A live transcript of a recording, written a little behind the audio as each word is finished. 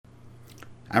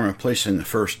I'm replacing the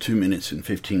first 2 minutes and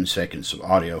 15 seconds of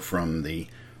audio from the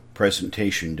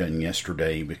presentation done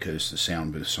yesterday because the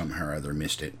sound booth somehow or other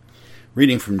missed it.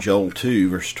 Reading from Joel 2,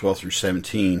 verse 12 through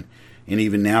 17, "And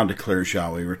even now declares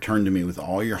Yahweh, return to me with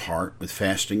all your heart, with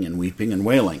fasting and weeping and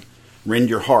wailing. Rend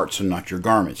your hearts and not your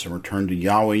garments, and return to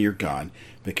Yahweh your God,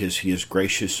 because he is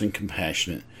gracious and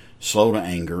compassionate, slow to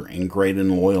anger, and great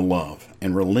in loyal love,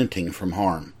 and relenting from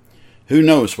harm. Who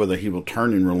knows whether he will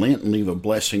turn and relent and leave a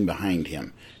blessing behind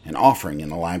him, an offering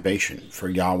and a libation for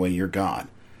Yahweh your God.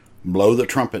 Blow the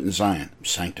trumpet in Zion,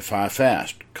 sanctify a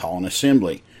fast, call an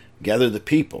assembly, gather the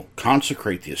people,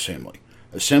 consecrate the assembly,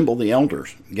 assemble the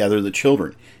elders, gather the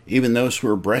children, even those who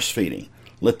are breastfeeding.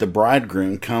 Let the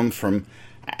bridegroom come from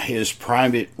his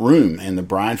private room, and the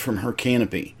bride from her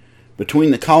canopy.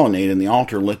 Between the colonnade and the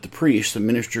altar let the priests, the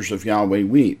ministers of Yahweh,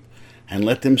 weep, and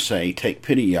let them say, Take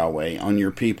pity, Yahweh, on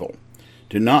your people.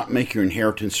 Do not make your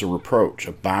inheritance a reproach,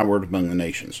 a byword among the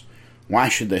nations. Why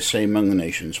should they say among the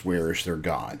nations, Where is their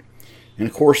God?" And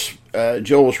of course,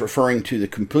 Joel is referring to the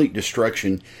complete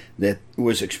destruction that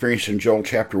was experienced in Joel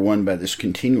chapter 1 by this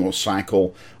continual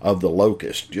cycle of the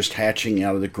locust, just hatching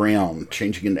out of the ground,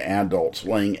 changing into adults,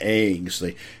 laying eggs,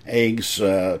 the eggs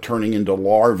turning into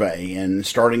larvae, and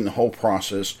starting the whole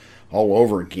process all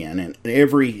over again. And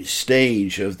every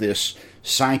stage of this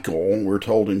cycle, we're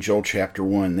told in Joel chapter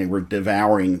 1, they were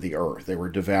devouring the earth. They were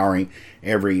devouring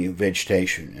every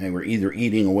vegetation. They were either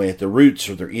eating away at the roots,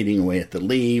 or they're eating away at the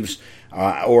leaves,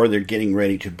 or they're getting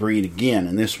ready to breed again.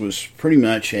 And this was pretty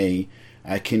much a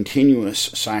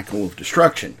continuous cycle of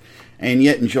destruction. And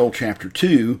yet in Joel chapter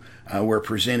 2, we're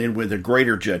presented with a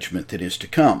greater judgment that is to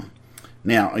come.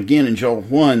 Now, again, in Joel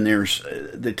 1,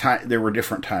 there were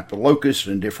different types of locusts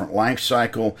and different life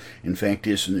cycle. In fact,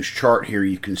 in this chart here,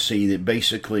 you can see that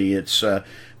basically it's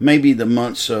maybe the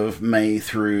months of May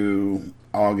through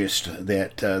August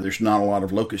that there's not a lot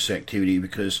of locust activity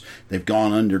because they've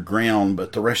gone underground,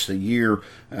 but the rest of the year,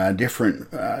 different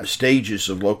stages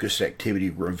of locust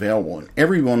activity were available, and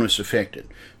everyone was affected.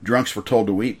 Drunks were told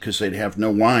to weep because they'd have no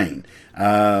wine.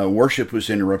 Worship was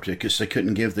interrupted because they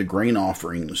couldn't give the grain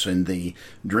offerings and the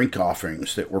drink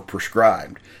offerings that were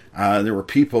prescribed. There were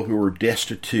people who were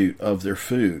destitute of their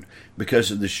food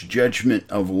because of this judgment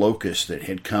of locusts that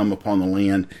had come upon the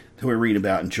land that we read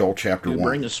about in Joel chapter 1.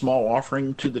 Bring a small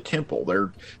offering to the temple.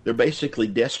 They're basically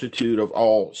destitute of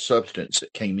all substance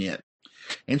that came in.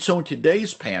 And so in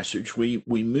today's passage, we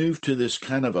move to this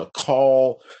kind of a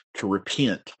call to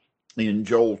repent in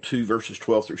Joel 2, verses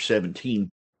 12 through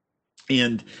 17.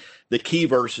 And the key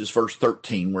verse is verse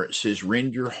 13, where it says,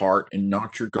 Rend your heart and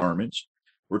not your garments.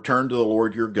 Return to the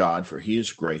Lord your God, for he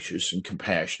is gracious and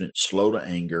compassionate, slow to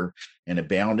anger, and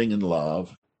abounding in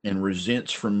love, and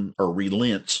relents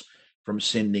from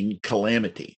sending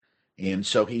calamity. And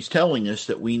so he's telling us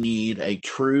that we need a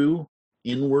true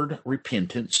inward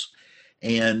repentance,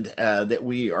 and that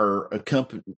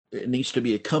it needs to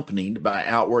be accompanied by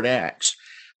outward acts.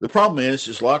 The problem is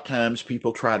a lot of times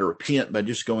people try to repent by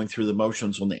just going through the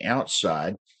motions on the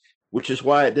outside, which is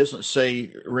why it doesn't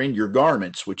say rend your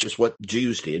garments, which is what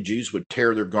Jews did. Jews would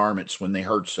tear their garments when they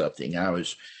heard something. I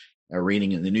was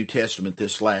reading in the New Testament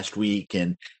this last week,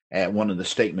 and at one of the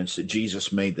statements that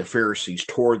Jesus made, the Pharisees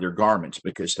tore their garments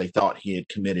because they thought he had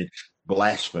committed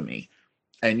blasphemy.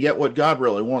 And yet what God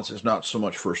really wants is not so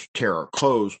much for us to tear our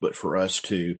clothes, but for us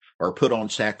to, or put on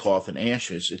sackcloth and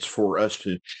ashes. It's for us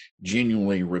to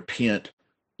genuinely repent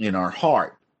in our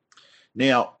heart.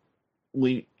 Now,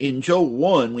 in Joel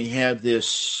 1, we have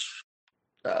this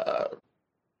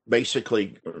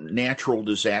basically natural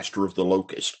disaster of the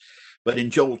locust. But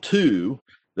in Joel 2,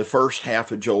 the first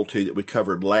half of Joel 2 that we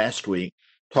covered last week,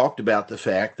 talked about the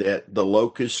fact that the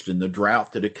locust and the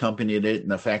drought that accompanied it, and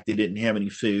the fact they didn't have any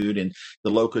food, and the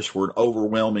locusts were an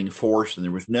overwhelming force, and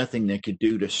there was nothing they could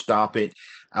do to stop it.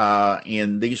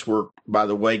 And these were, by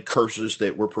the way, curses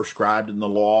that were prescribed in the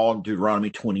law. In Deuteronomy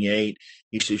 28,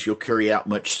 he says, you'll carry out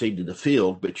much seed to the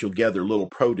field, but you'll gather little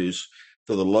produce,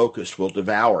 for the locust will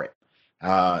devour it.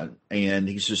 And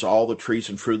he says, all the trees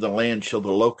and fruit of the land shall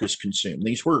the locust consume.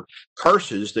 These were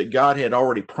curses that God had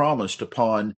already promised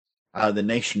upon the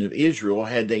nation of Israel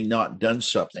had they not done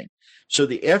something. So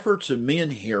the efforts of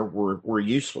men here were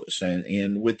useless.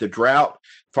 And with the drought,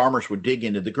 farmers would dig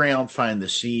into the ground, find the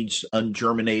seeds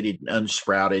ungerminated and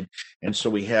unsprouted. And so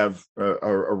we have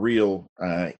a real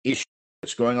issue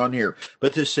that's going on here.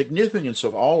 But the significance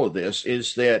of all of this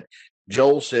is that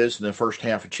Joel says in the first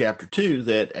half of chapter 2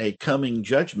 that a coming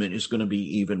judgment is going to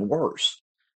be even worse.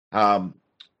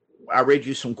 I read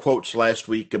you some quotes last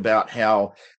week about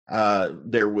how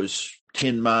there was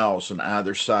 10 miles on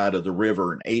either side of the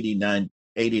river and 89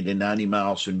 80 to 90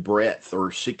 miles in breadth,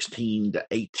 or 16 to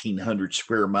 1,800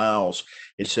 square miles.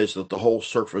 It says that the whole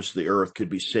surface of the earth could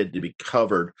be said to be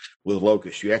covered with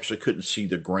locusts. You actually couldn't see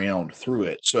the ground through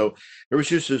it. So there was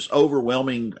just this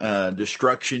overwhelming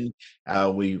destruction.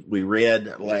 We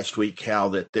read last week how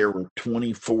that there were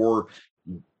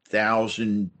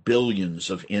 24,000 billions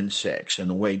of insects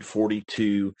and weighed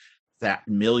 42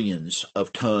 millions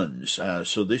of tons.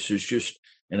 So this is just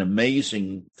an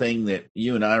amazing thing that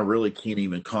you and I really can't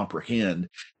even comprehend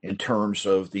in terms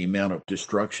of the amount of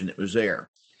destruction that was there.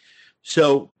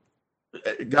 So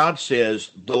God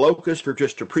says the locusts are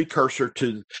just a precursor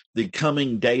to the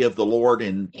coming day of the Lord,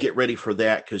 and get ready for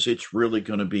that, because it's really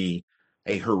going to be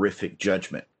a horrific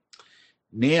judgment.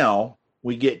 Now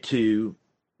we get to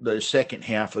the second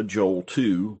half of Joel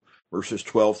 2, verses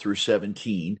 12 through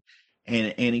 17.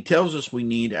 And he tells us we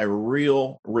need a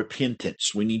real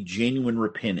repentance. We need genuine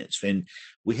repentance. And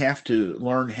we have to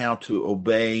learn how to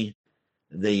obey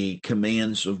the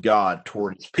commands of God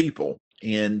toward his people.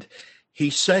 And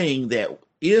he's saying that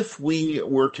if we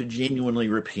were to genuinely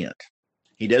repent,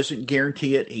 he doesn't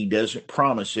guarantee it, he doesn't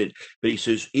promise it, but he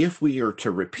says if we are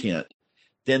to repent,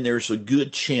 then there's a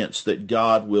good chance that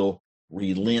God will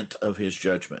relent of his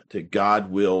judgment, that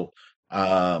God will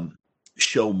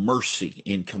show mercy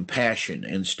and compassion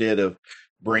instead of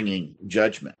bringing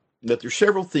judgment. But there's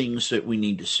several things that we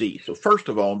need to see. So first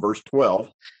of all, in verse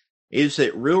 12, is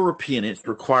that real repentance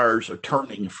requires a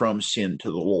turning from sin to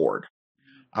the Lord.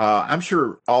 I'm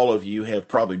sure all of you have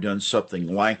probably done something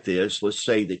like this. Let's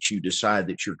say that you decide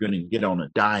that you're going to get on a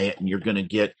diet and you're going to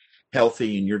get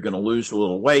healthy and you're going to lose a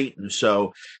little weight. And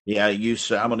so, you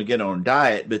say, I'm going to get on a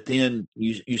diet, but then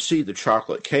you see the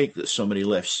chocolate cake that somebody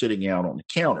left sitting out on the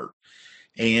counter.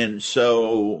 And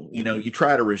so, you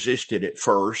try to resist it at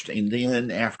first. And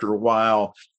then after a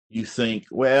while, you think,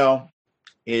 well,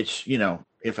 it's,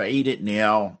 if I eat it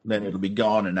now, then it'll be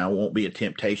gone and I won't be a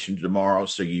temptation tomorrow.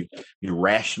 So you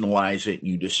rationalize it and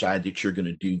you decide that you're going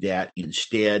to do that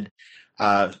instead.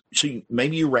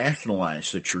 Maybe you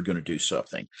rationalize that you're going to do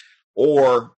something.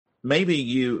 Or maybe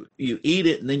you eat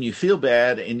it and then you feel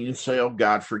bad and you say, oh,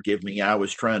 God, forgive me. I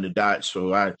was trying to diet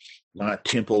so my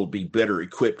temple will be better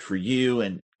equipped for you.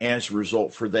 And as a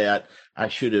result for that, I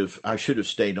should have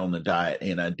stayed on the diet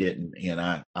and I didn't. And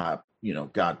I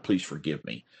God, please forgive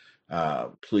me.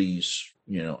 Please,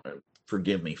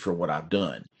 forgive me for what I've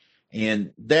done.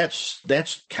 And that's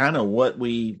kind of what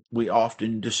we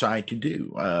often decide to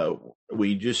do.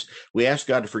 We ask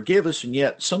God to forgive us, and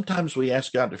yet sometimes we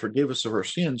ask God to forgive us of our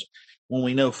sins when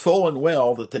we know full and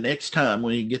well that the next time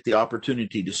we get the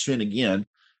opportunity to sin again,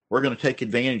 we're going to take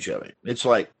advantage of it. It's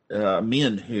like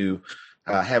men who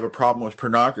have a problem with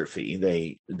pornography.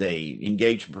 They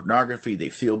engage in pornography. They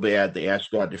feel bad. They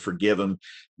ask God to forgive them,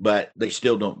 but they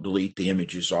still don't delete the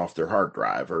images off their hard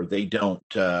drive, or they don't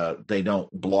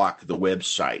block the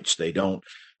websites. They don't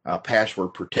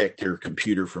password protect their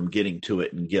computer from getting to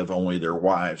it and give only their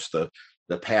wives the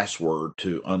password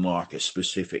to unlock a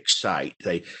specific site.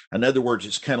 In other words,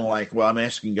 it's kind of like, well, I'm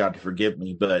asking God to forgive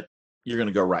me, but you're going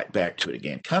to go right back to it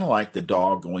again. Kind of like the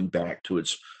dog going back to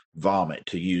its vomit,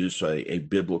 to use a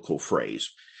biblical phrase.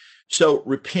 So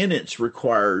repentance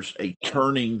requires a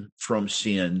turning from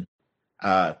sin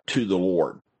to the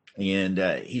Lord. And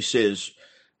he says,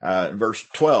 verse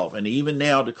 12, and even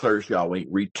now declares Yahweh,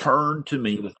 return to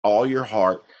me with all your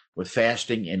heart, with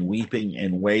fasting and weeping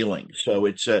and wailing. So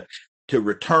it's to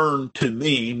return to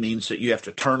me means that you have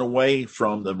to turn away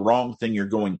from the wrong thing you're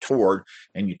going toward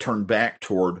and you turn back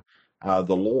toward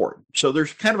the Lord. So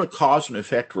there's kind of a cause and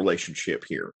effect relationship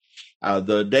here.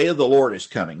 The day of the Lord is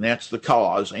coming. That's the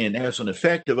cause. And as an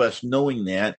effect of us knowing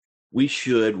that, we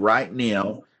should right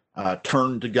now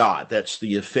turn to God. That's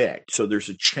the effect. So there's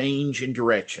a change in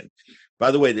direction. By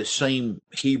the way, the same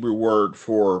Hebrew word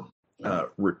for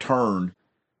return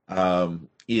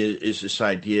is this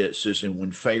idea. It says, and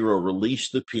when Pharaoh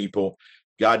released the people,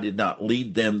 God did not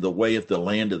lead them the way of the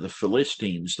land of the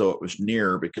Philistines, though it was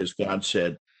near, because God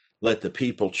said, let the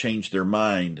people change their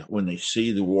mind when they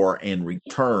see the war and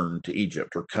return to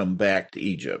Egypt, or come back to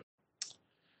Egypt.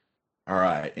 All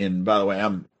right. And by the way,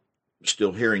 I'm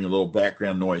still hearing a little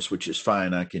background noise, which is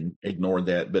fine. I can ignore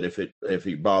that. But if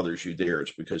it bothers you there,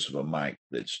 it's because of a mic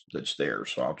that's there.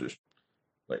 So I'll just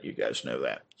let you guys know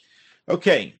that.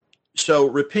 Okay. So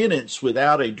repentance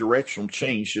without a directional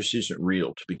change just isn't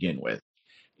real to begin with.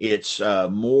 It's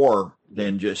more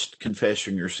than just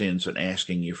confessing your sins and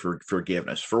asking you for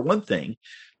forgiveness. For one thing,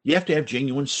 you have to have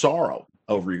genuine sorrow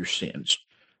over your sins.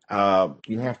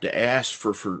 You have to ask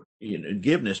for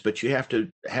forgiveness, but you have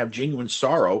to have genuine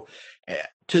sorrow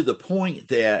to the point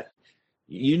that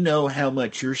you know how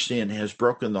much your sin has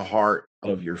broken the heart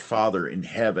of your Father in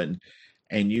heaven,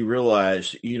 and you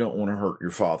realize you don't want to hurt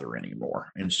your Father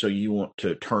anymore. And so you want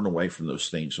to turn away from those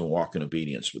things and walk in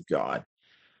obedience with God.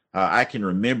 I can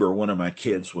remember one of my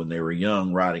kids when they were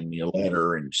young writing me a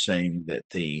letter and saying that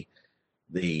the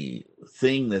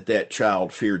thing that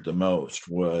child feared the most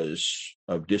was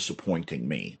of disappointing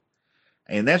me.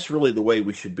 And that's really the way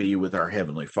we should be with our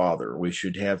Heavenly Father. We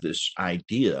should have this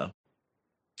idea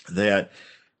that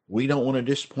we don't want to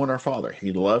disappoint our Father.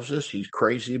 He loves us. He's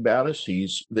crazy about us.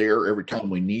 He's there every time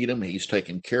we need him. He's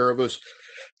taking care of us.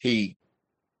 He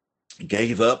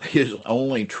gave up his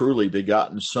only truly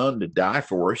begotten Son to die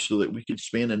for us so that we could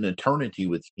spend an eternity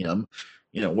with him.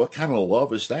 What kind of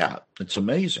love is that? It's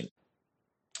amazing.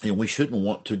 And we shouldn't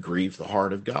want to grieve the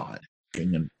heart of God.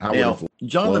 And now,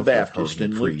 John the Baptist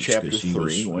in Luke chapter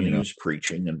 3, when he was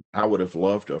preaching, and I would have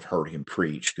loved to have heard him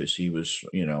preach because he was,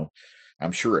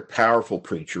 I'm sure a powerful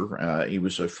preacher. He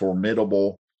was a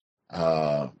formidable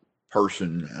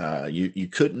person. You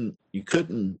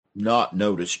couldn't not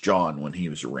notice John when he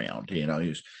was around.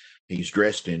 He's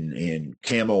dressed in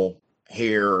camel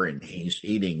hair, and he's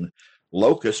eating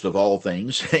locust of all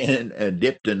things, and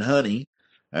dipped in honey,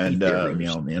 and now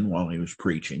and then while he was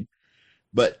preaching.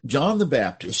 But John the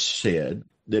Baptist said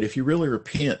that if you really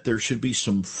repent, there should be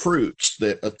some fruits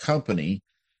that accompany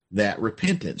that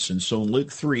repentance. And so in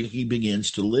Luke 3, he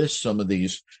begins to list some of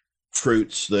these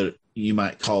fruits that you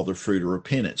might call the fruit of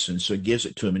repentance. And so he gives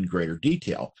it to him in greater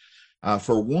detail.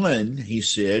 For one, he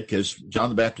said, because John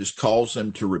the Baptist calls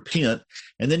them to repent,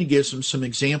 and then he gives them some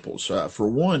examples. For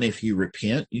one, if you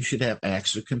repent, you should have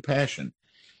acts of compassion.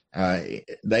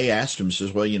 They asked him,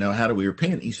 says, well, how do we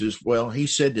repent? He says, well, he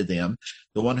said to them,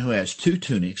 the one who has 2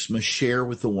 tunics must share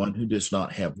with the one who does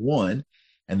not have one,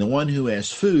 and the one who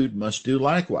has food must do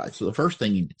likewise. So the first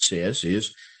thing he says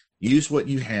is use what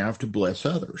you have to bless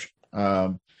others.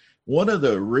 One of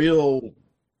the real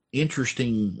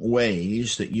interesting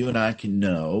ways that you and I can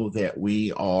know that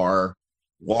we are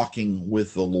walking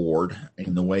with the Lord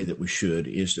in the way that we should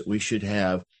is that we should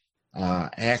have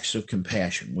acts of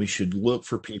compassion. We should look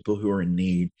for people who are in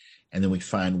need, and then we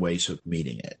find ways of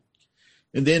meeting it.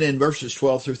 And then in verses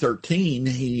 12 through 13,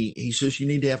 he says you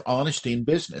need to have honesty in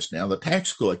business. Now, the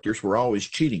tax collectors were always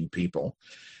cheating people.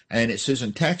 And it says,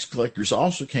 and tax collectors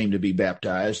also came to be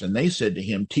baptized, and they said to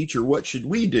him, Teacher, what should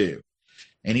we do?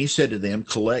 And he said to them,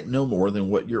 collect no more than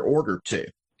what you're ordered to.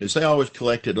 Because they always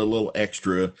collected a little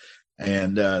extra,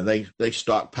 and they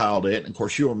stockpiled it. And of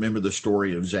course, you'll remember the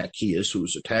story of Zacchaeus, who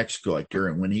was a tax collector.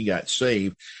 And when he got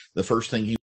saved, the first thing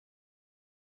he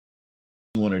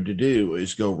wanted to do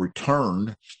is go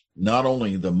return not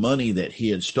only the money that he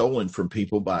had stolen from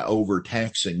people by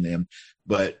overtaxing them,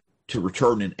 but to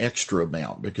return an extra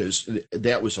amount, because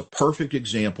that was a perfect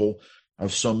example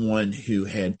of someone who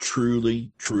had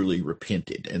truly, truly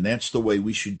repented. And that's the way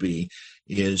we should be,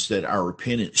 is that our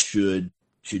repentance should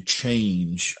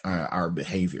change our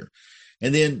behavior.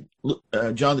 And then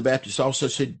John the Baptist also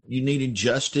said you needed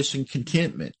justice and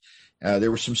contentment.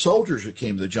 There were some soldiers that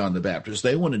came to John the Baptist.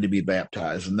 They wanted to be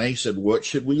baptized, and they said, what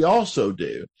should we also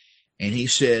do? And he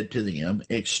said to them,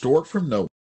 extort from no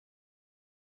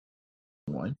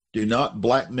one, do not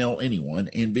blackmail anyone,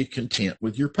 and be content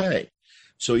with your pay.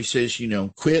 So he says,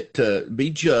 quit, be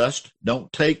just,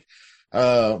 don't take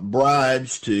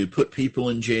bribes to put people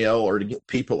in jail or to get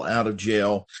people out of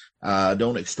jail.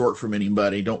 Don't extort from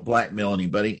anybody, don't blackmail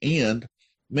anybody, and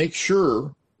make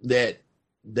sure that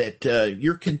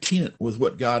you're content with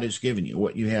what God has given you,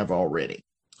 what you have already.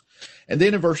 And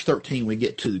then in verse 13, we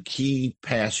get to the key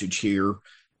passage here.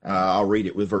 I'll read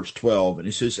it with verse 12. And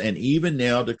it says, and even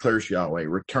now declares Yahweh,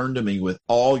 return to me with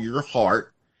all your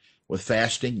heart, with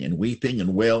fasting and weeping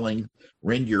and wailing.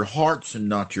 Rend your hearts and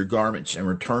not your garments, and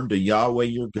return to Yahweh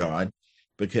your God,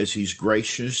 because he's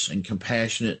gracious and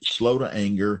compassionate, slow to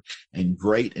anger, and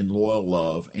great in loyal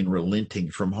love, and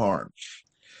relenting from harm.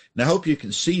 Now, I hope you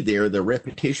can see there the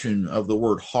repetition of the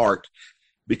word heart,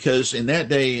 because in that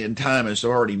day and time, as I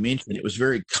already mentioned, it was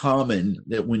very common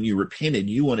that when you repented,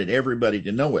 you wanted everybody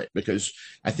to know it, because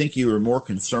I think you were more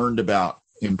concerned about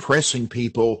impressing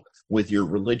people with your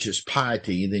religious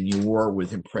piety than you were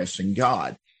with impressing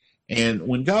God. And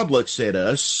when God looks at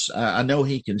us, I know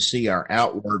he can see our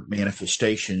outward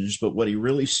manifestations, but what he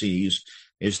really sees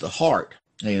is the heart.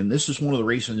 And this is one of the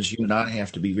reasons you and I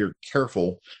have to be very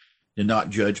careful to not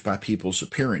judge by people's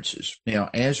appearances. Now,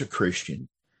 as a Christian,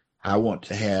 I want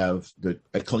to have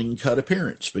a clean-cut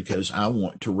appearance because I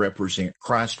want to represent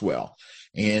Christ well.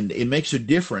 And it makes a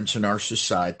difference in our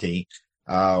society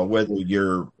whether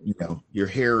your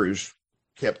hair is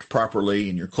kept properly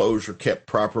and your clothes are kept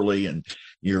properly and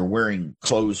you're wearing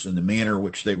clothes in the manner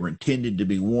which they were intended to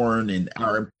be worn, and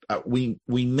we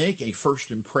make a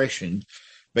first impression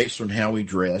based on how we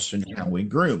dress and how we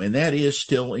groom. And that is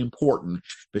still important,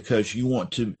 because you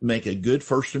want to make a good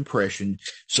first impression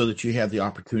so that you have the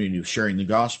opportunity of sharing the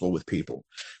gospel with people.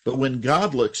 But when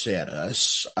God looks at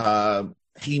us,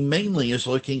 he mainly is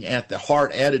looking at the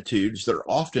heart attitudes that are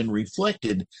often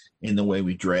reflected in the way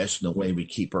we dress and the way we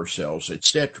keep ourselves,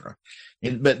 etc.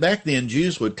 But back then,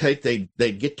 Jews would they'd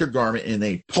get their garment and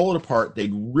they'd pull it apart,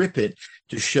 they'd rip it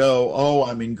to show, oh,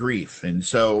 I'm in grief. And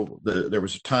so there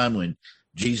was a time when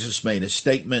Jesus made a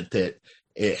statement that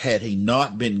had he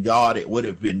not been God, it would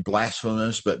have been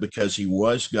blasphemous, but because he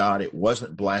was God, it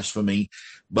wasn't blasphemy.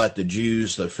 But the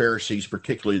Jews, the Pharisees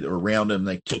particularly, that were around him,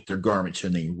 they took their garments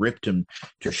and they ripped them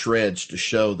to shreds to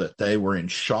show that they were in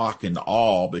shock and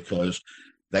awe, because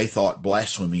they thought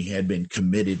blasphemy had been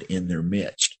committed in their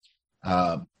midst.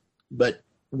 But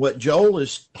what Joel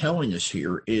is telling us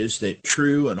here is that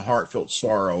true and heartfelt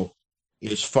sorrow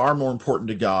is far more important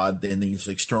to God than these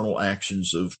external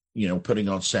actions of, putting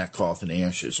on sackcloth and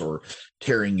ashes, or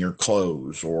tearing your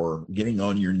clothes, or getting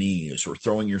on your knees, or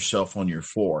throwing yourself on your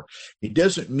floor. It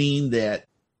doesn't mean that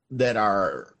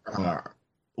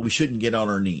we shouldn't get on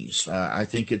our knees. I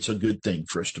think it's a good thing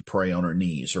for us to pray on our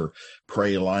knees, or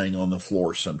pray lying on the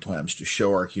floor sometimes, to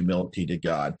show our humility to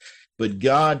God. But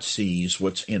God sees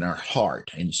what's in our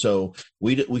heart. And so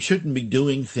we shouldn't be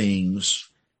doing things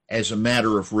as a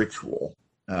matter of ritual.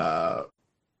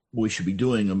 We should be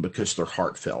doing them because they're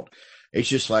heartfelt. It's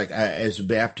just like, as a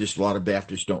Baptist, a lot of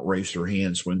Baptists don't raise their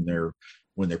hands when they're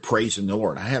praising the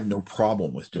Lord. I have no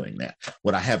problem with doing that.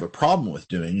 What I have a problem with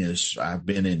doing is, I've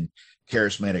been in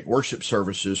charismatic worship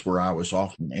services where I was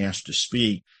often asked to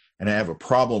speak, and I have a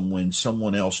problem when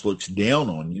someone else looks down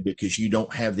on you because you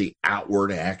don't have the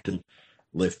outward act of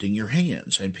lifting your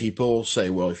hands. And people say,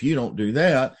 well, if you don't do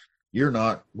that, you're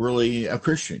not really a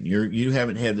Christian. You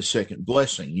haven't had the second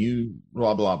blessing. You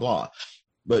blah, blah, blah.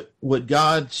 But what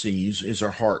God sees is our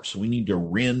hearts. We need to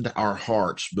rend our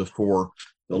hearts before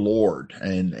the Lord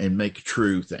and make a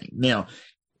true thing. Now,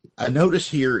 I notice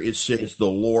here it says the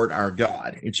Lord our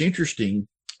God. It's interesting,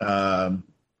 and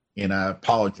I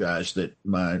apologize that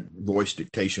my voice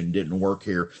dictation didn't work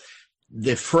here.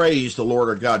 The phrase the Lord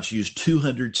our God is used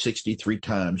 263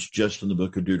 times just in the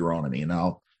book of Deuteronomy, and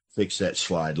I'll fix that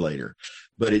slide later.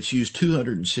 But it's used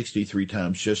 263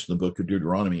 times just in the book of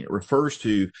Deuteronomy. It refers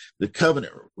to the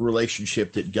covenant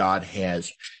relationship that God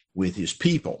has with his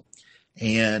people.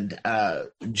 And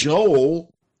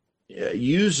Joel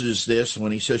uses this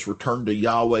when he says, return to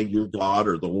Yahweh your God,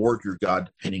 or the Lord your God,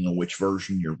 depending on which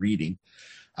version you're reading.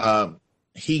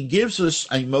 He gives us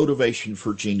a motivation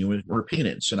for genuine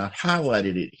repentance. And I've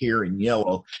highlighted it here in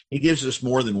yellow. He gives us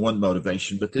more than one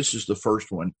motivation, but this is the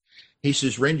first one. He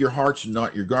says, rend your hearts and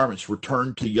not your garments.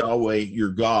 Return to Yahweh your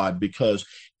God, because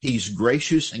he's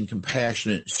gracious and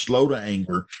compassionate, slow to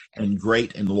anger, and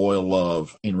great in loyal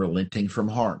love, and relenting from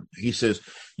harm. He says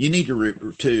you need to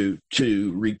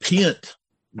repent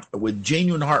with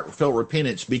genuine heartfelt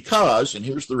repentance, because, and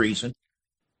here's the reason,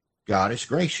 God is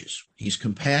gracious. He's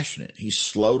compassionate. He's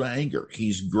slow to anger.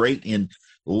 He's great in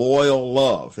loyal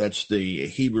love. That's the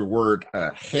Hebrew word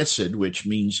hesed, which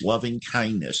means loving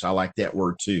kindness. I like that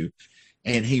word too.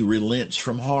 And he relents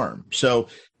from harm. So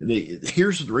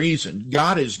here's the reason.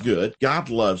 God is good. God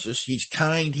loves us. He's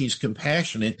kind. He's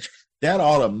compassionate. That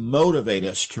ought to motivate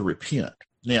us to repent.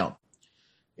 Now,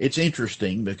 it's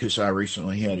interesting because I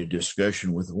recently had a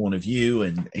discussion with one of you,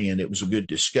 and it was a good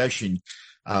discussion.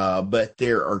 But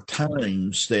there are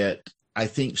times that I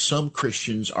think some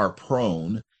Christians are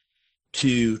prone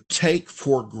to take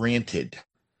for granted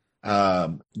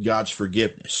God's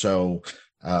forgiveness. So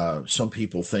some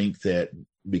people think that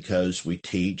because we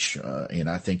teach, and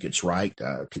I think it's right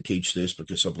to teach this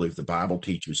because I believe the Bible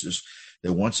teaches us,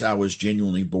 that once I was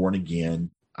genuinely born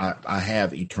again, I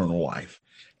have eternal life,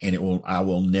 and I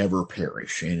will never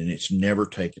perish, and it's never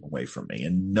taken away from me.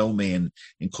 And no man,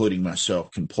 including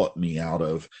myself, can pluck me out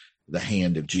of the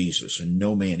hand of Jesus, and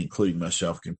no man, including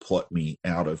myself, can pluck me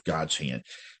out of God's hand.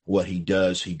 What he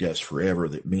does forever,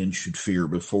 that men should fear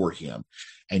before him.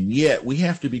 And yet we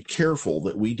have to be careful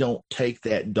that we don't take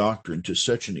that doctrine to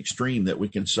such an extreme that we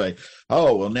can say,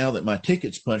 oh, well, now that my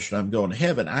ticket's punched and I'm going to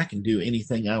heaven, I can do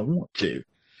anything I want to.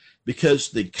 Because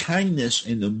the kindness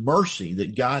and the mercy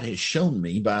that God has shown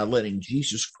me by letting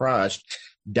Jesus Christ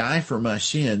die for my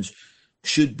sins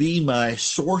should be my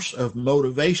source of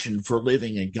motivation for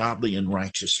living a godly and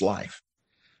righteous life.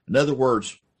 In other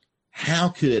words, how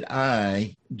could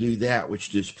I do that which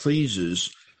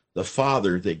displeases the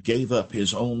Father that gave up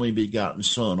his only begotten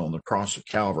Son on the cross of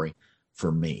Calvary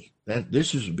for me?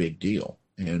 This is a big deal.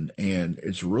 and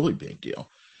it's a really big deal.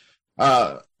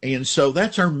 And so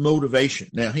that's our motivation.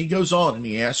 Now, he goes on and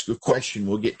he asks a question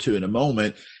we'll get to in a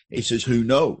moment. He says, who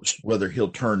knows whether he'll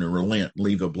turn and relent,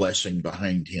 leave a blessing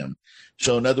behind him.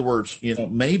 So in other words,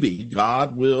 maybe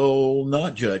God will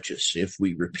not judge us if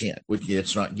we repent, which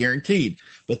it's not guaranteed.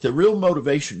 But the real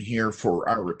motivation here for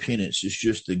our repentance is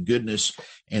just the goodness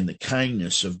and the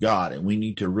kindness of God. And we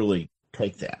need to really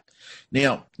take that.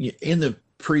 Now, in the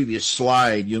previous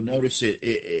slide, you'll notice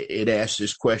it asks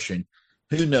this question,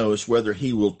 who knows whether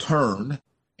he will turn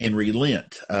and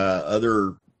relent?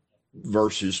 Other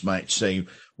verses might say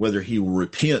whether he will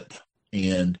repent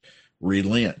and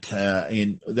relent.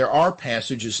 And there are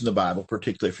passages in the Bible,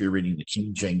 particularly if you're reading the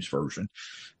King James Version,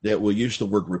 that will use the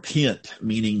word repent,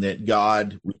 meaning that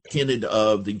God repented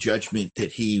of the judgment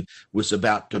that he was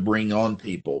about to bring on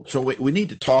people. So we need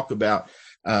to talk about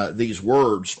these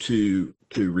words to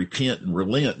repent and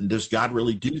relent. And does God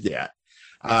really do that?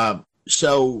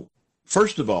 So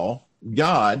first of all,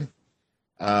 God,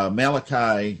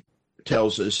 Malachi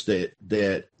tells us that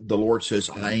the Lord says,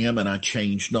 I am and I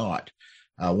change not.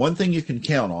 One thing you can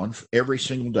count on every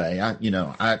single day,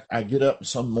 I get up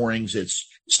some mornings, it's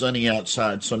sunny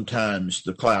outside. Sometimes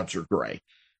the clouds are gray.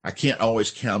 I can't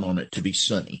always count on it to be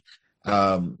sunny.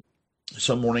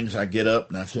 Some mornings I get up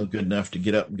and I feel good enough to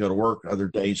get up and go to work. Other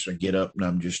days I get up and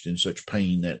I'm just in such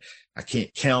pain that I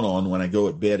can't count on when I go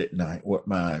to bed at night what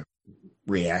my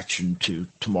reaction to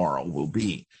tomorrow will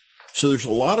be. So there's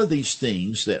a lot of these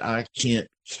things that I can't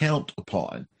count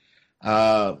upon.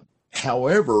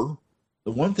 However,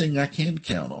 the one thing I can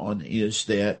count on is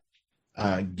that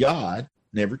God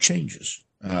never changes.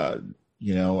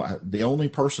 The only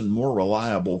person more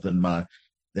reliable than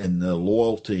the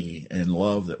loyalty and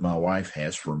love that my wife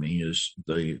has for me is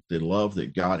the love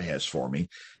that God has for me,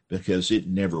 because it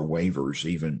never wavers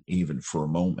even for a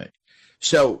moment.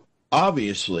 So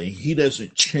obviously, he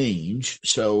doesn't change.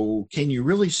 So can you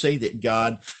really say that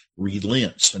God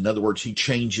relents? In other words, he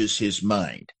changes his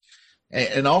mind.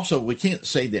 And also, we can't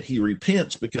say that he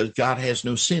repents because God has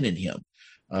no sin in him.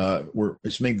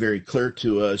 It's made very clear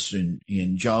to us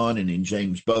in John and in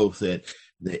James both that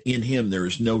in him there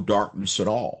is no darkness at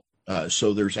all.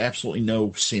 So there's absolutely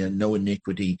no sin, no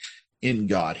iniquity in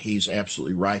God. He's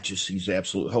absolutely righteous. He's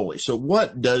absolutely holy. So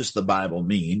what does the Bible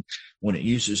mean when it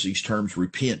uses these terms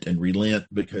repent and relent?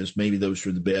 Because maybe those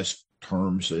are the best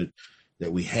terms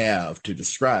that we have to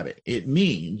describe it. It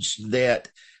means that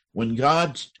when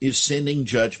God is sending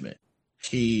judgment,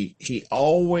 he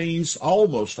always,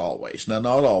 almost always, now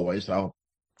not always, I'll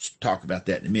talk about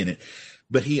that in a minute,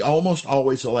 but he almost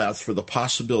always allows for the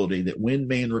possibility that when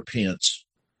man repents,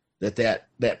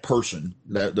 that person,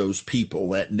 those people,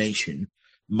 that nation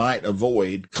might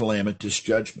avoid calamitous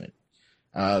judgment.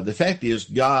 The fact is,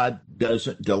 God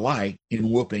doesn't delight in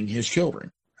whooping his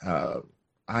children.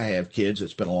 I have kids.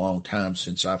 It's been a long time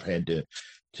since I've had to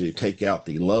take out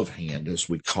the love hand, as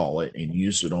we call it, and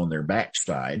use it on their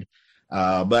backside.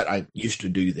 But I used to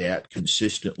do that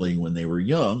consistently when they were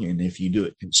young. And if you do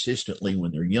it consistently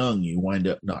when they're young, you wind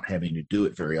up not having to do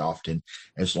it very often,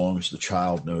 as long as the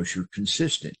child knows you're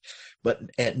consistent. But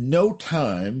at no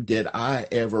time did I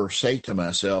ever say to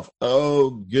myself,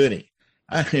 oh, goody,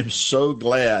 I am so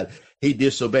glad he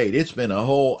disobeyed. It's been a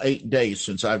whole 8 days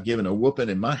since I've given a whooping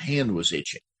and my hand was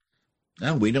itching.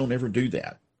 No, we don't ever do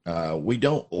that. We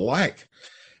don't like.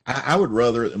 I would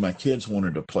rather that my kids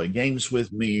wanted to play games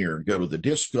with me or go to the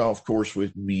disc golf course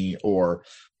with me or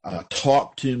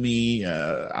talk to me.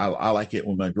 I like it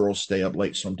when my girls stay up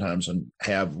late sometimes and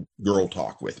have girl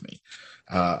talk with me.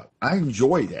 I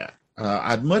enjoy that.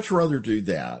 I'd much rather do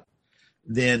that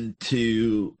than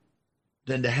to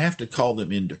have to call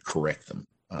them in to correct them.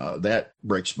 That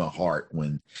breaks my heart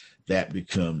when that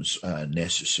becomes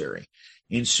necessary.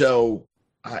 And so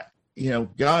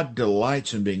God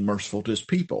delights in being merciful to his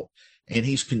people, and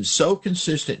he's so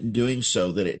consistent in doing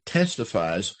so that it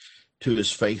testifies to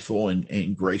his faithful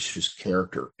and gracious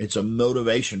character. It's a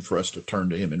motivation for us to turn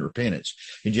to him in repentance.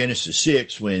 In Genesis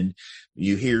 6, when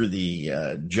you hear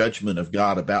the judgment of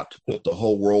God about to put the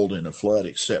whole world in a flood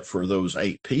except for those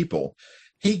 8 people,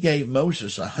 he gave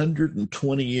Moses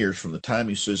 120 years from the time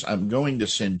he says, I'm going to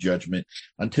send judgment,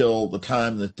 until the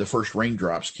time that the first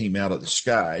raindrops came out of the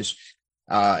skies.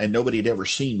 And nobody had ever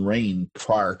seen rain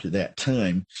prior to that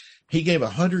time. He gave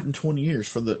 120 years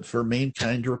for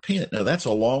mankind to repent. Now, that's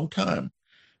a long time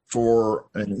for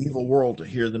an evil world to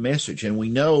hear the message. And we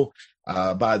know,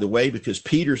 by the way, because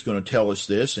Peter's going to tell us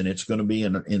this, and it's going to be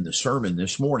in the sermon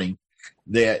this morning,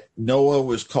 that Noah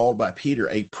was called by Peter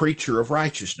a preacher of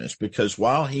righteousness, because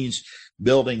while he's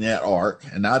building that ark,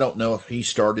 and I don't know if he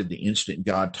started the instant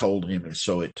God told him, and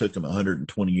so it took him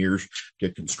 120 years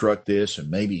to construct this, and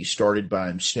maybe he started by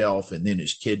himself and then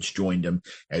his kids joined him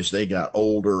as they got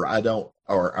older. I don't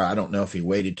know if he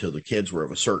waited till the kids were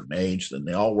of a certain age, then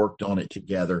they all worked on it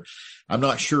together. I'm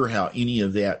not sure how any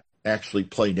of that actually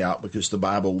played out, because the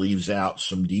Bible leaves out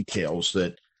some details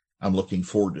that I'm looking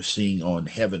forward to seeing on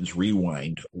Heaven's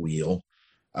Rewind reel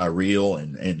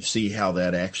and see how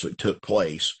that actually took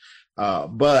place.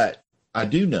 But I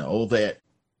do know that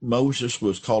Moses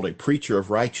was called a preacher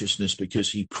of righteousness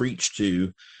because he preached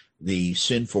to the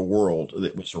sinful world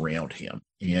that was around him,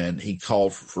 and he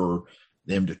called for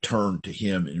them to turn to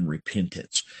him in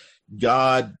repentance.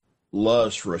 God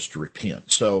loves for us to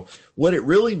repent. So what it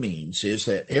really means is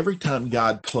that every time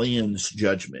God plans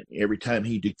judgment, every time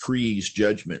he decrees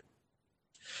judgment,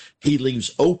 he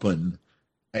leaves open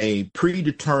a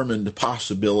predetermined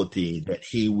possibility that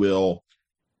he will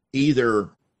either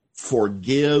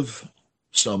forgive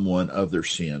someone of their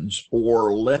sins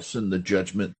or lessen the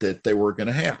judgment that they were going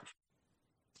to have.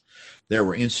 There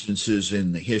were instances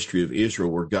in the history of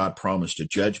Israel where God promised a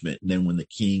judgment, and then when the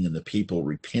king and the people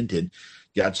repented,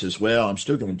 God says, well, I'm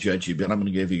still going to judge you, but I'm going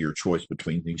to give you your choice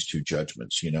between these two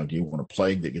judgments. Do you want a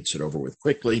plague that gets it over with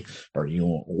quickly, or do you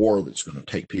want war that's going to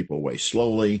take people away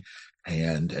slowly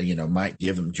and, might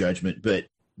give them judgment? But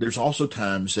there's also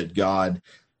times that God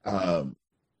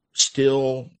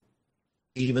still,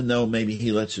 even though maybe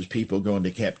he lets his people go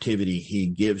into captivity, he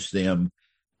gives them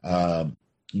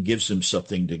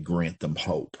something to grant them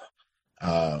hope.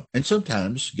 And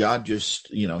sometimes God just,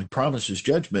 he promises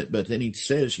judgment, but then he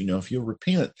says, if you'll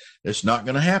repent, it's not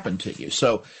going to happen to you.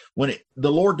 So when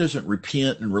the Lord doesn't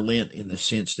repent and relent in the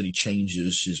sense that he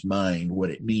changes his mind, what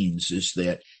it means is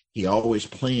that he always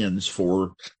plans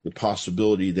for the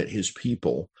possibility that his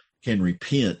people can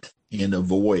repent and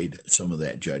avoid some of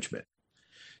that judgment.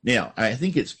 Now, I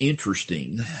think it's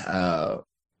interesting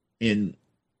in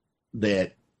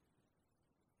that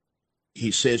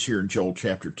he says here in Joel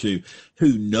chapter 2,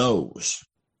 who knows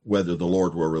whether the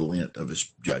Lord will relent of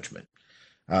his judgment?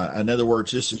 In other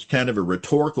words, this is kind of a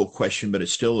rhetorical question, but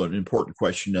it's still an important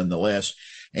question nonetheless.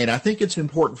 And I think it's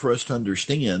important for us to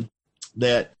understand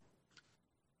that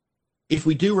if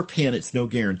we do repent, it's no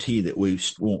guarantee that we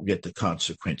won't get the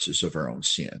consequences of our own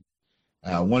sin.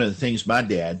 One of the things my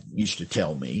dad used to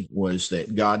tell me was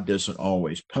that God doesn't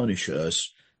always punish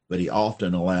us, but he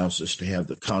often allows us to have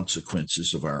the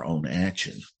consequences of our own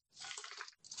action.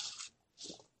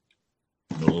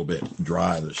 I'm a little bit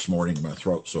dry this morning in my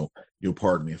throat, so you'll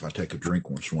pardon me if I take a drink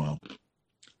once in a while.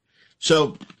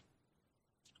 So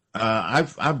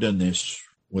I've done this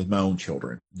with my own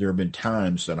children. There have been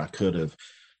times that I could have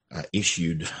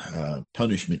issued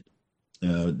punishment.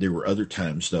 There were other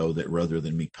times, though, that rather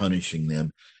than me punishing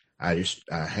them, I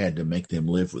had to make them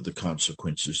live with the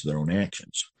consequences of their own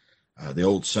actions. The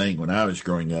old saying when I was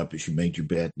growing up is, you made your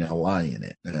bed, now lie in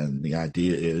it. And the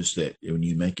idea is that when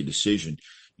you make a decision,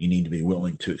 you need to be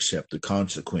willing to accept the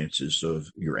consequences of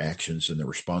your actions and the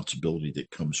responsibility that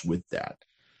comes with that.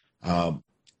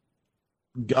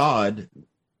 God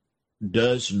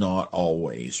does not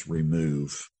always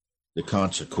remove the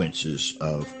consequences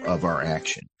of our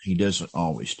action. He doesn't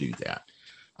always do that.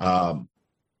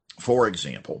 For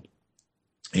example,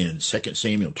 in 2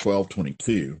 Samuel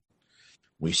 12:22,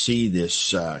 we see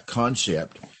this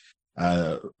concept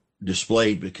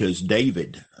displayed because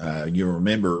David, you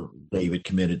remember David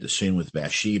committed the sin with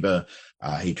Bathsheba.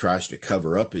 He tries to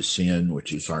cover up his sin,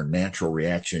 which is our natural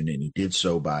reaction, and he did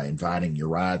so by inviting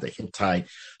Uriah the Hittite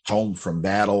home from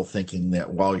battle, thinking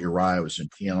that while Uriah was in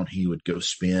town, he would go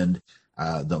spend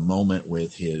the moment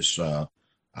with his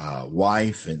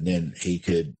wife, and then he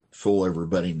could fool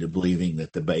everybody into believing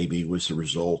that the baby was the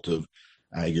result of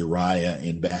Uriah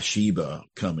and Bathsheba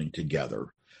coming together.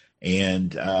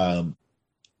 And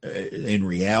in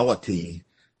reality,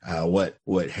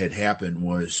 what had happened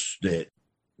was that,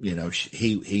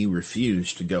 he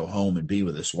refused to go home and be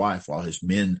with his wife while his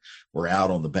men were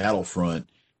out on the battlefront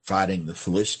fighting the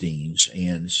Philistines.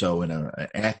 And so in an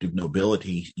act of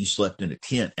nobility, he slept in a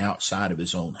tent outside of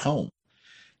his own home.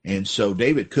 And so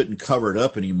David couldn't cover it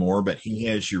up anymore, but he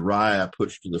has Uriah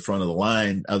pushed to the front of the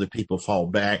line. Other people fall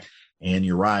back, and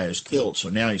Uriah is killed. So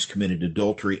now he's committed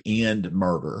adultery and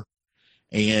murder.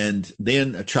 And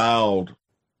then a child,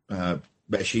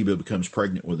 Bathsheba becomes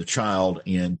pregnant with a child.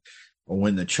 And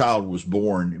when the child was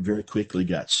born, very quickly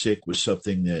got sick with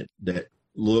something that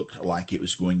looked like it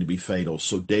was going to be fatal.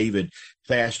 So David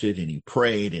fasted and he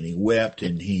prayed and he wept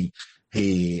and he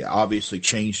He obviously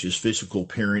changed his physical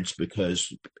appearance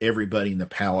because everybody in the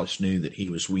palace knew that he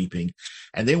was weeping.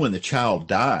 And then when the child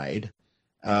died,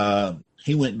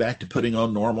 he went back to putting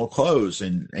on normal clothes,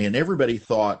 and everybody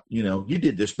thought, you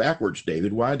did this backwards,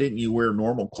 David. Why didn't you wear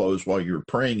normal clothes while you were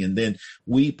praying and then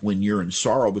weep when you're in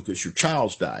sorrow because your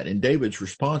child's died? And David's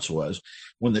response was,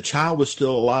 when the child was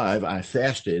still alive, I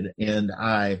fasted and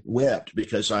I wept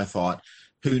because I thought,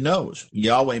 who knows?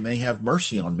 Yahweh may have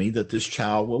mercy on me that this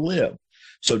child will live.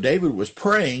 So David was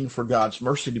praying for God's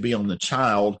mercy to be on the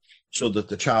child so that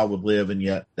the child would live, and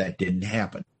yet that didn't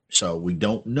happen. So we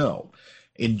don't know.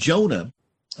 In Jonah,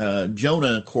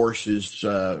 of course, is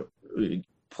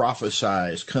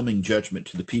prophesies coming judgment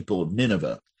to the people of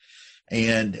Nineveh.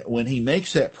 And when he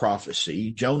makes that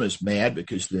prophecy, Jonah's mad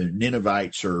because the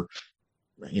Ninevites are,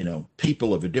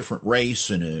 people of a different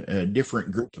race and a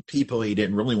different group of people. He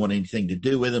didn't really want anything to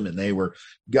do with them, and they were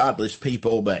godless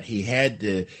people, but he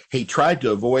tried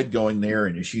to avoid going there.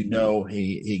 And as you know,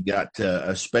 he got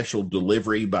a special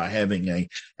delivery by having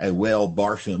a well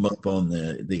barf him up on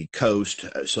the coast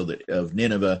of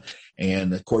Nineveh.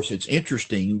 And of course, it's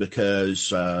interesting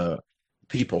because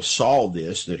people saw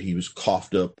this, that he was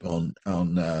coughed up on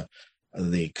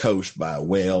the coast by a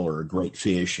whale or a great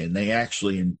fish, and they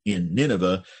actually in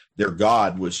Nineveh, their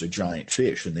god was a giant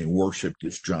fish, and they worshipped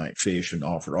this giant fish and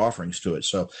offered offerings to it.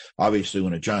 So obviously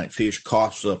when a giant fish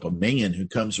coughs up a man who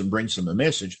comes and brings them a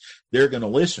message, they're going to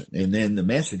listen. And then the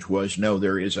message was, no,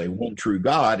 there is a one true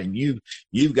God, and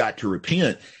you've got to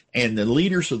repent. And the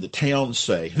leaders of the town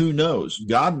say, who knows,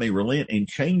 God may relent and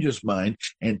change his mind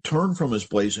and turn from his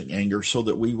blazing anger so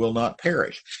that we will not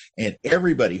perish. And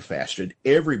everybody fasted,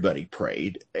 everybody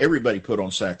prayed, everybody put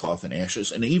on sackcloth and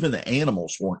ashes, and even the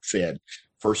animals weren't fed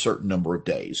for a certain number of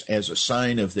days as a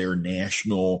sign of their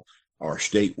national or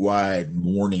statewide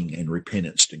mourning and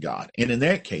repentance to God. And in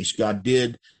that case, God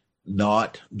did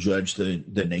not judge the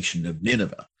nation of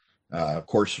Nineveh. Of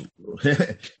course,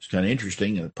 it's kind of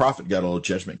interesting. The prophet got a little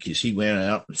judgment because he went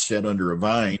out and sat under a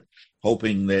vine,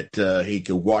 hoping that he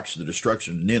could watch the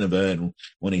destruction of Nineveh. And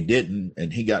when he didn't,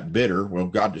 and he got bitter, well,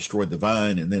 God destroyed the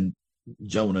vine, and then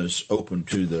Jonah's open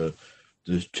to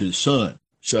the sun.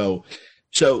 So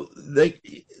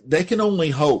they can only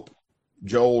hope.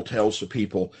 Joel tells the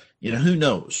people, who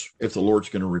knows if the Lord's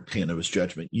going to repent of his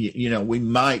judgment. We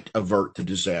might avert the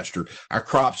disaster. Our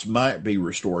crops might be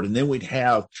restored. And then we'd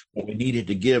have what we needed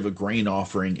to give, a grain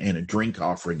offering and a drink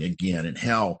offering again. And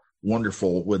how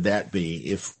wonderful would that be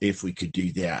if we could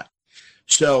do that?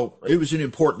 So it was an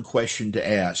important question to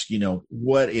ask,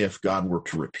 what if God were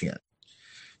to repent?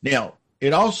 Now,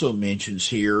 it also mentions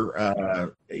here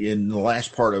in the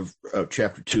last part of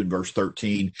chapter 2 and verse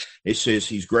 13, it says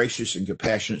he's gracious and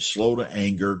compassionate, slow to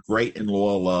anger, great in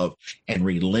loyal love, and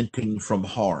relenting from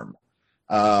harm.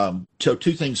 So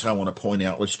two things I want to point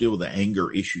out. Let's deal with the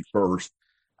anger issue first.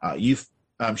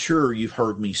 I'm sure you've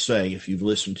heard me say, if you've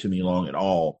listened to me long at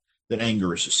all, that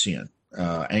anger is a sin.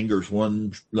 Anger is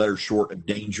one letter short of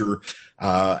danger.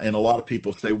 And a lot of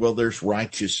people say, well, there's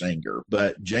righteous anger.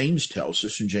 But James tells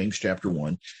us in James chapter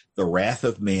 1, the wrath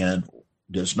of man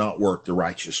does not work the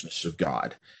righteousness of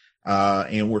God.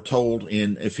 And we're told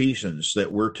in Ephesians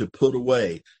that we're to put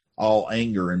away all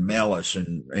anger and malice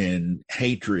and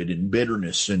hatred and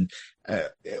bitterness and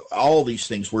all these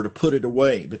things. We're to put it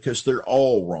away because they're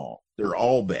all wrong. They're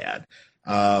all bad.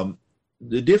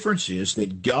 The difference is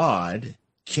that God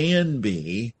can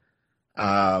be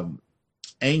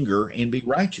anger and be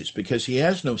righteous because he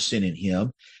has no sin in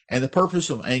him. And the purpose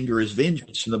of anger is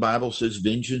vengeance. And the Bible says,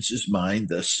 vengeance is mine,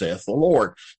 thus saith the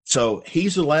Lord. So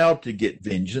he's allowed to get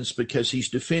vengeance because he's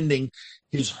defending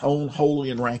his own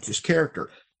holy and righteous character.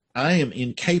 I am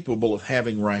incapable of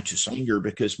having righteous anger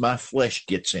because my flesh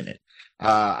gets in it.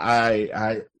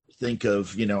 I think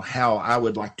of, how I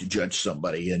would like to judge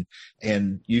somebody.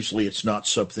 And usually it's not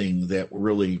something that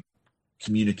really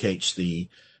communicates the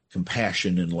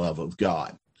compassion and love of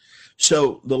God.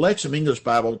 So the Lexham English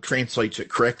Bible translates it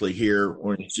correctly here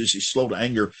when it says he's slow to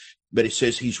anger, but it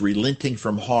says he's relenting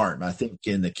from harm. I think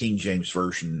in the King James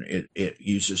Version, it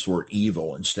uses the word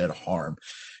evil instead of harm.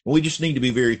 And we just need to be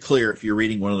very clear, if you're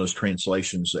reading one of those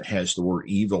translations that has the word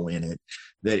evil in it,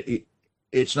 that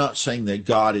it's not saying that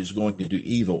God is going to do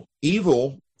evil.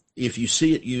 Evil, if you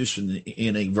see it used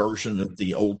in a version of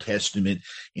the Old Testament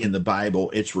in the Bible,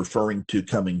 it's referring to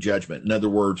coming judgment. In other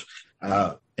words,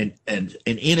 an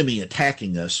enemy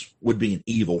attacking us would be an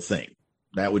evil thing.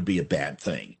 That would be a bad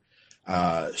thing.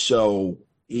 So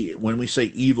when we say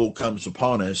evil comes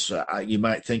upon us, you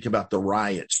might think about the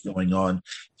riots going on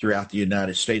throughout the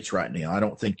United States right now. I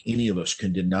don't think any of us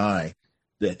can deny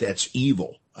that that's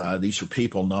evil. These are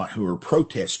people not who are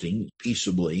protesting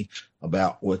peaceably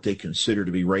about what they consider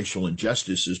to be racial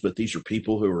injustices, but these are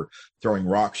people who are throwing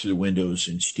rocks through the windows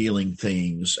and stealing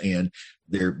things, and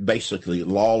they're basically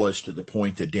lawless to the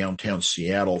point that downtown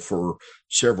Seattle for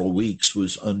several weeks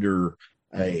was under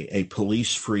a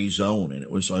police-free zone, and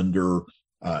it was under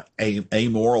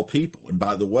amoral people. And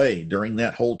by the way, during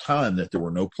that whole time that there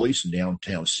were no police in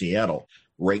downtown Seattle,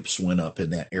 rapes went up in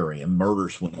that area,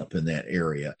 murders went up in that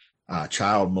area.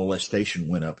 Child molestation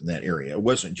went up in that area. It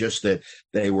wasn't just that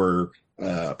they were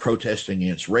protesting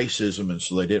against racism, and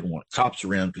so they didn't want cops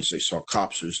around because they saw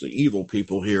cops as the evil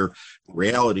people here. The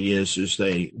reality is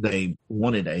they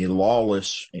wanted a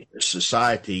lawless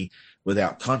society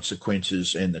without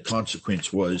consequences, and the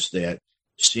consequence was that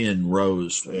sin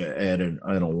rose at an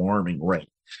alarming rate.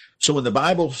 So when the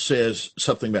Bible says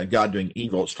something about God doing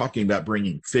evil, it's talking about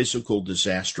bringing physical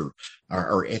disaster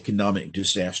or economic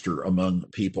disaster among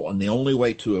people. And the only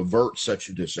way to avert such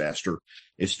a disaster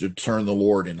is to turn the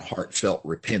Lord in heartfelt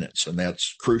repentance, and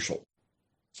that's crucial.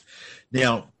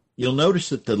 Now, you'll notice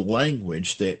that the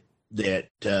language that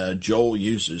Joel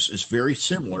uses is very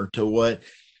similar to what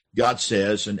God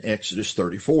says in Exodus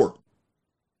 34.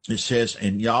 It says,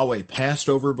 "And Yahweh passed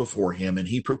over before him, and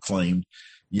he proclaimed,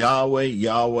 Yahweh,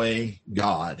 Yahweh,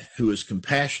 God, who is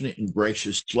compassionate and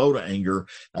gracious, slow to anger,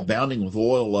 abounding with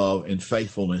loyal love and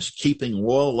faithfulness, keeping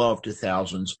loyal love to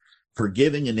thousands,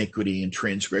 forgiving iniquity and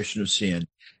transgression of sin.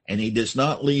 And he does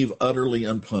not leave utterly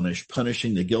unpunished,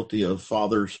 punishing the guilt of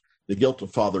fathers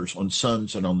on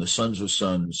sons and on the sons of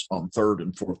sons on third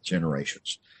and fourth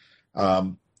generations."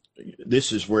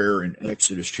 This is where in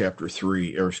Exodus chapter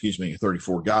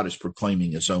 34, God is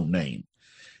proclaiming his own name.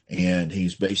 And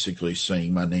he's basically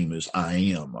saying, my name is I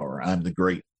am, or I'm the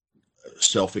great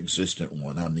self-existent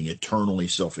one. I'm the eternally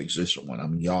self-existent one.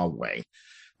 I'm Yahweh.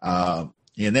 And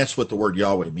that's what the word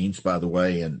Yahweh means, by the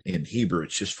way. In Hebrew,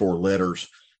 it's just 4 letters,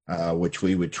 which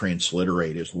we would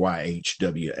transliterate as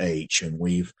YHWH. And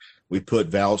we put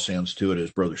vowel sounds to it,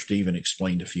 as Brother Stephen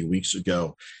explained a few weeks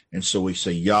ago. And so we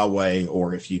say Yahweh,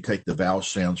 or if you take the vowel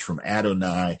sounds from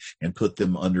Adonai and put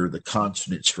them under the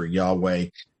consonants for Yahweh,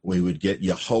 we would get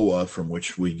Yehovah, from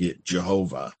which we get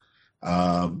Jehovah.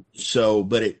 But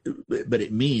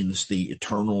it means the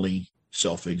eternally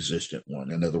self-existent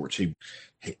one. In other words,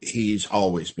 he's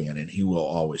always been, and he will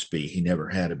always be. He never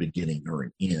had a beginning or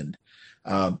an end.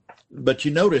 But you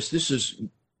notice this is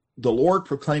the Lord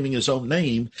proclaiming his own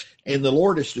name, and the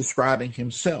Lord is describing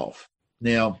himself.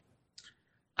 Now,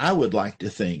 I would like to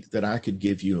think that I could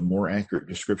give you a more accurate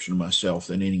description of myself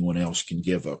than anyone else can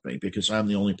give of me, because I'm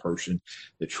the only person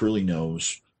that truly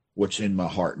knows what's in my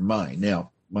heart and mind.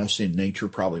 Now, my sin nature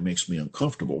probably makes me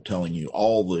uncomfortable telling you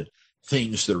all the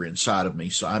things that are inside of me,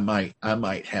 so I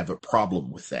might have a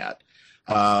problem with that.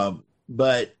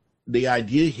 But the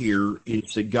idea here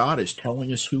is that God is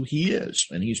telling us who he is,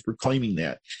 and he's proclaiming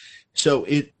that. So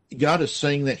God is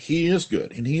saying that he is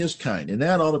good and he is kind, and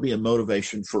that ought to be a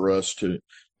motivation for us to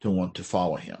want to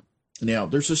follow him. Now,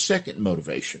 there's a second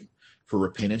motivation for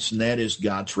repentance, and that is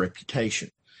God's reputation.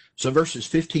 So verses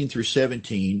 15 through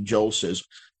 17, Joel says,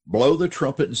 blow the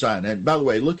trumpet in Zion. And by the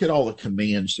way, look at all the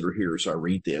commands that are here as I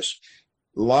read this.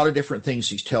 A lot of different things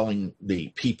he's telling the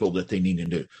people that they need to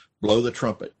do. Blow the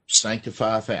trumpet,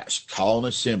 sanctify a fast, call an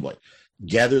assembly,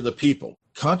 gather the people,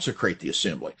 consecrate the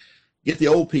assembly, get the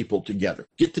old people together,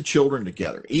 get the children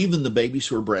together, even the babies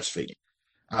who are breastfeeding.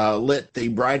 Let the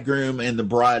bridegroom and the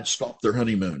bride stop their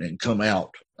honeymoon and come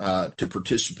out to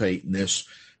participate in this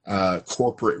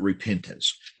corporate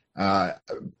repentance.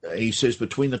 He says,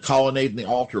 between the colonnade and the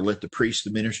altar, let the priests,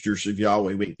 the ministers of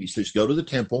Yahweh weep. He says, go to the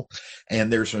temple,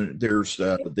 and there's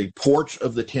the porch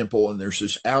of the temple, and there's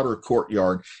this outer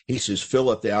courtyard. He says, fill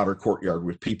up the outer courtyard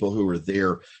with people who are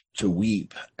there to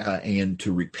weep and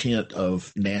to repent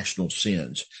of national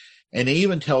sins. And he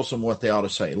even tells them what they ought to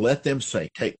say. Let them say,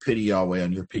 take pity, Yahweh,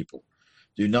 on your people.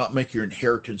 Do not make your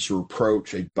inheritance a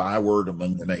reproach, a byword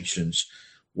among the nations.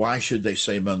 Why should they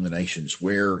say among the nations,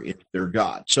 where is their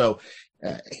God? So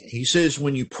he says,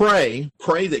 when you pray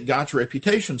that God's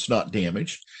reputation's not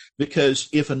damaged, because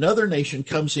if another nation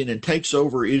comes in and takes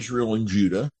over Israel and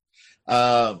Judah,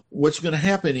 what's going to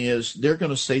happen is they're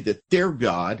going to say that their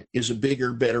God is a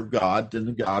bigger, better God than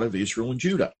the God of Israel and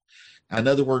Judah. In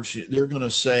other words, they're going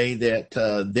to say that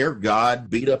their God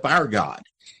beat up our God.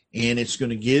 And it's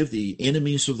going to give the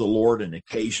enemies of the Lord an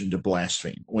occasion to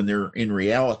blaspheme, when there in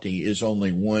reality is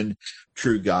only one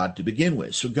true God to begin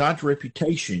with. So God's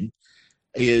reputation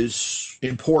is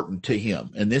important to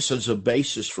him, and this is a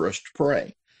basis for us to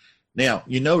pray. Now,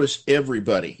 you notice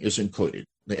everybody is included.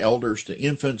 the elders to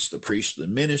infants, the priests to the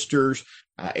ministers.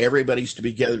 Everybody's to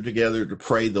be gathered together to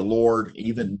pray the Lord.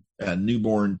 Even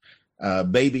newborn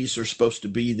babies are supposed to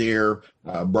be there.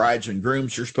 Brides and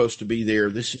grooms are supposed to be there.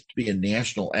 This is to be a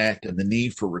national act, and the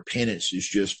need for repentance is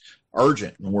just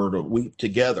urgent, and we're to weep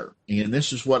together. And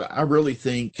this is what I really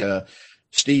think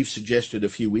Steve suggested a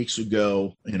few weeks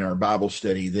ago in our Bible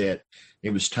study, that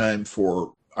it was time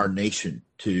for our nation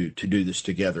to do this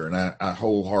together. And I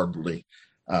wholeheartedly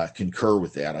concur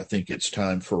with that. I think it's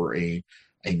time for a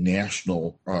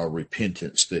national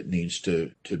repentance that needs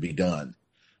to be done.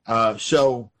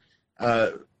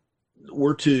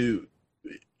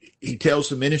 He tells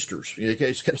the ministers, okay,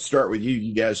 it's got to start with you.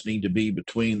 You guys need to be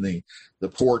between the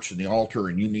porch and the altar,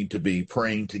 and you need to be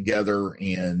praying together,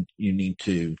 and you need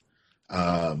to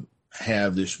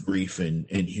have this grief and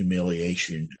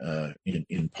humiliation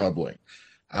in public.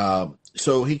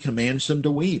 So he commands them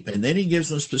to weep, and then he gives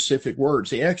them specific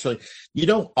words. You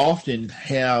don't often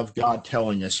have God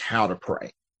telling us how to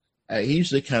pray. He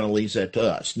usually kind of leaves that to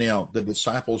us. Now, the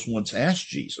disciples once asked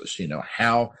Jesus,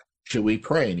 how should we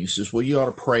pray? And he says, well, you ought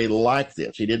to pray like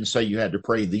this. He didn't say you had to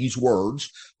pray these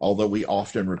words, although we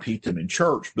often repeat them in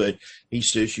church, but he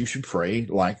says you should pray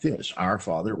like this: Our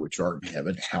Father, which art in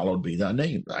heaven, hallowed be thy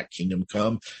name. Thy kingdom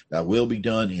come, thy will be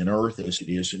done in earth as it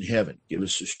is in heaven. Give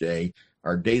us this day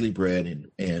our daily bread,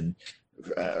 and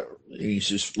he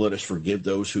says, let us forgive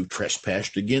those who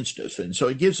trespassed against us. And so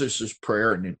he gives us this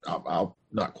prayer, and I'll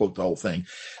not quote the whole thing,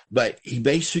 but he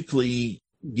basically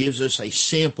gives us a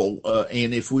sample,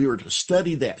 and if we were to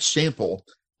study that sample,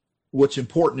 what's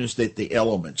important is that the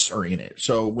elements are in it.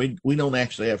 So we don't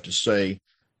actually have to say,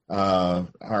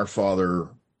 Our Father,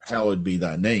 hallowed be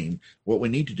thy name. What we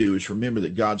need to do is remember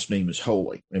that God's name is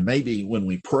holy. And maybe when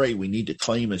we pray, we need to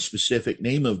claim a specific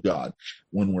name of God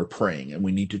when we're praying, and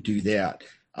we need to do that.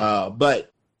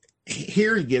 But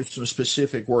here he gives some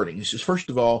specific wording. He says, first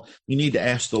of all, you need to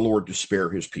ask the Lord to spare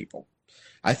his people.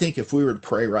 I think if we were to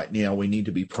pray right now, we need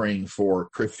to be praying for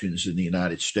Christians in the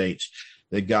United States,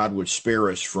 that God would spare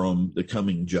us from the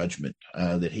coming judgment,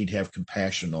 that he'd have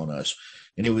compassion on us.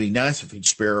 And it would be nice if he'd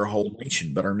spare our whole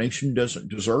nation, but our nation doesn't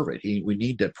deserve it. We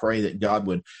need to pray that God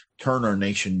would turn our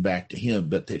nation back to him,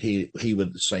 but that he would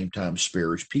at the same time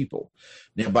spare his people.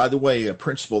 Now, by the way, a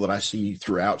principle that I see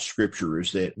throughout Scripture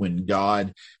is that when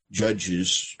God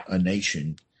judges a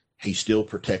nation, he still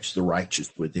protects the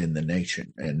righteous within the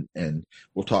nation. And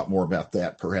we'll talk more about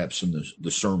that perhaps in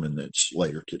the sermon that's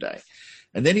later today.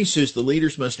 And then he says the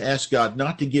leaders must ask God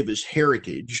not to give his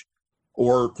heritage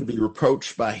or to be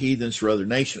reproached by heathens or other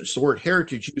nations. The word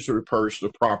heritage usually refers to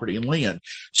property and land.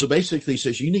 So basically he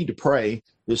says you need to pray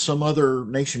that some other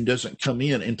nation doesn't come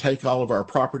in and take all of our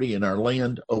property and our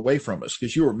land away from us.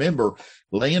 Because you remember,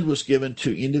 land was given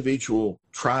to individual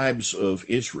tribes of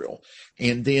Israel.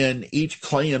 And then each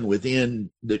clan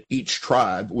within each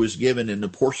tribe was given an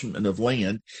apportionment of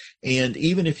land. And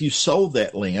even if you sold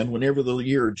that land, whenever the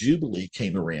year of Jubilee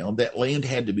came around, that land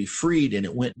had to be freed and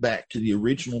it went back to the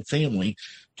original family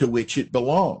to which it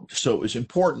belonged. So it was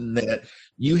important that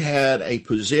you had a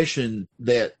possession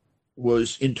that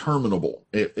was interminable.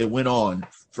 It went on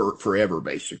for forever,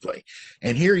 basically.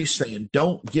 And here he's saying,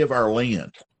 don't give our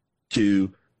land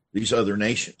to these other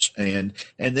nations. And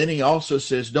then he also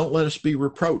says, don't let us be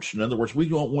reproached. In other words, we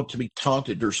don't want to be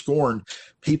taunted or scorned,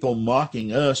 people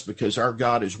mocking us because our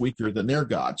God is weaker than their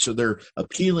God. So they're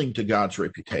appealing to God's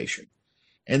reputation.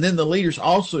 And then the leaders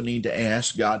also need to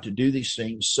ask God to do these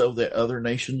things so that other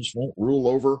nations won't rule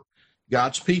over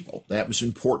God's people. That was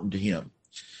important to him.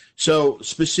 So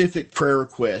specific prayer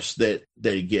requests that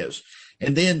he gives.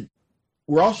 And then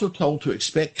we're also told to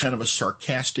expect kind of a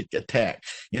sarcastic attack.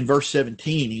 In verse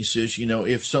 17, he says,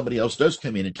 if somebody else does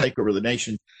come in and take over the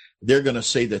nation, they're going to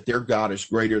say that their God is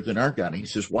greater than our God. And he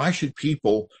says, why should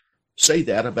people say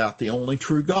that about the only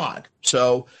true God?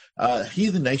 So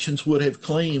heathen nations would have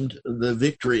claimed the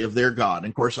victory of their God.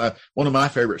 And of course, one of my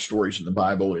favorite stories in the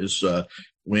Bible is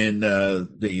when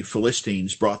the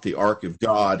Philistines brought the Ark of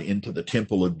God into the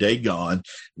temple of Dagon.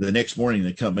 The next morning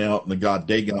they come out and the god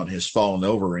Dagon has fallen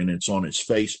over and it's on its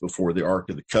face before the Ark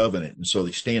of the Covenant. And so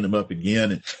they stand him up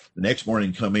again, and the next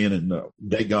morning come in and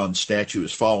Dagon's statue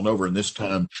has fallen over, and this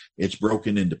time it's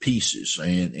broken into pieces.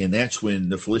 And that's when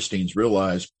the Philistines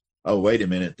realized, oh, wait a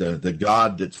minute, the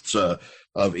God that's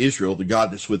of Israel, the God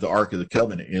that's with the Ark of the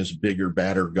Covenant, is a bigger,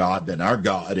 badder God than our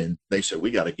God. And they said, we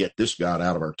got to get this God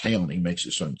out of our town. He makes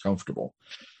us uncomfortable.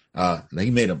 He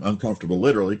made them uncomfortable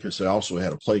literally, because they also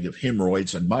had a plague of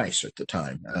hemorrhoids and mice at the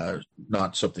time.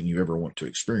 Not something you ever want to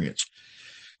experience.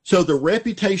 So the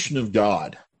reputation of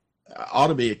God ought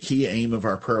to be a key aim of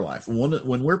our prayer life.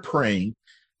 When we're praying,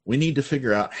 we need to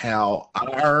figure out how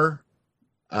our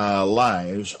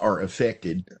lives are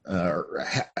affected, or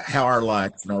how our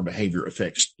lives and our behavior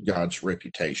affects God's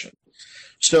reputation.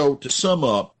 So to sum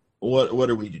up, what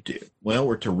are we to do? Well,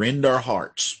 we're to rend our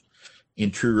hearts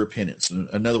in true repentance.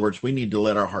 In other words, we need to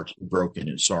let our hearts be broken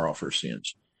in sorrow for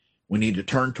sins. We need to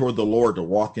turn toward the Lord to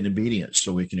walk in obedience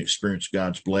so we can experience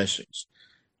God's blessings.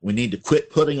 We need to quit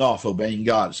putting off obeying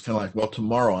God. It's kind of like, well,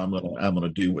 tomorrow I'm gonna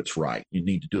do what's right. You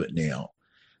need to do it now.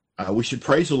 We should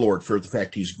praise the Lord for the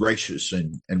fact He's gracious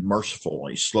and merciful.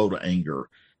 He's slow to anger.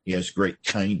 He has great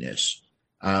kindness.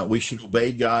 We should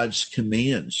obey God's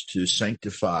commands to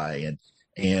sanctify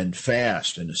and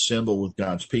fast and assemble with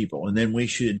God's people. And then we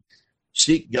should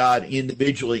seek God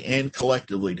individually and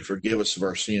collectively to forgive us of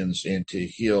our sins and to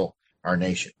heal our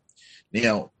nation.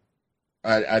 Now,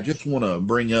 I just want to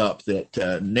bring up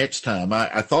that next time,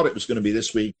 I thought it was going to be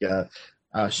this week,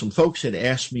 some folks had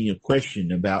asked me a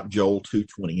question about Joel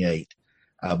 2:28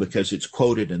 because it's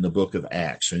quoted in the book of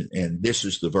Acts, and this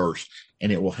is the verse.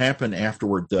 And it will happen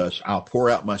afterward thus, I'll pour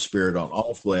out my spirit on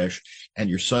all flesh, and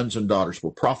your sons and daughters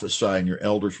will prophesy, and your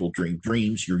elders will dream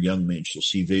dreams, your young men shall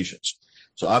see visions.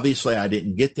 So obviously I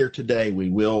didn't get there today. We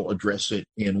will address it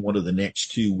in one of the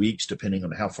next 2 weeks, depending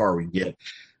on how far we get.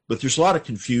 But there's a lot of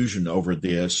confusion over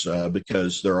this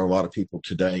because there are a lot of people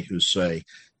today who say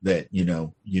that, you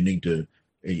need to,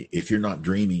 if you're not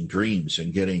dreaming dreams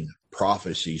and getting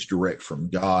prophecies direct from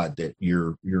God, that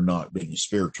you're not being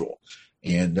spiritual.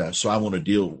 And so I want to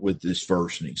deal with this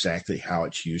verse and exactly how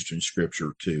it's used in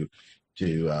Scripture to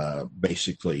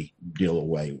basically deal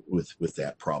away with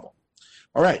that problem.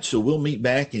 All right, so we'll meet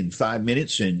back in 5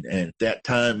 minutes, and at that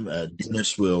time,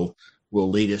 Dennis will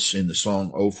lead us in the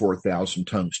song, "Oh, for a Thousand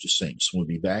Tongues to Sing." So we'll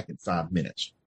be back in 5 minutes.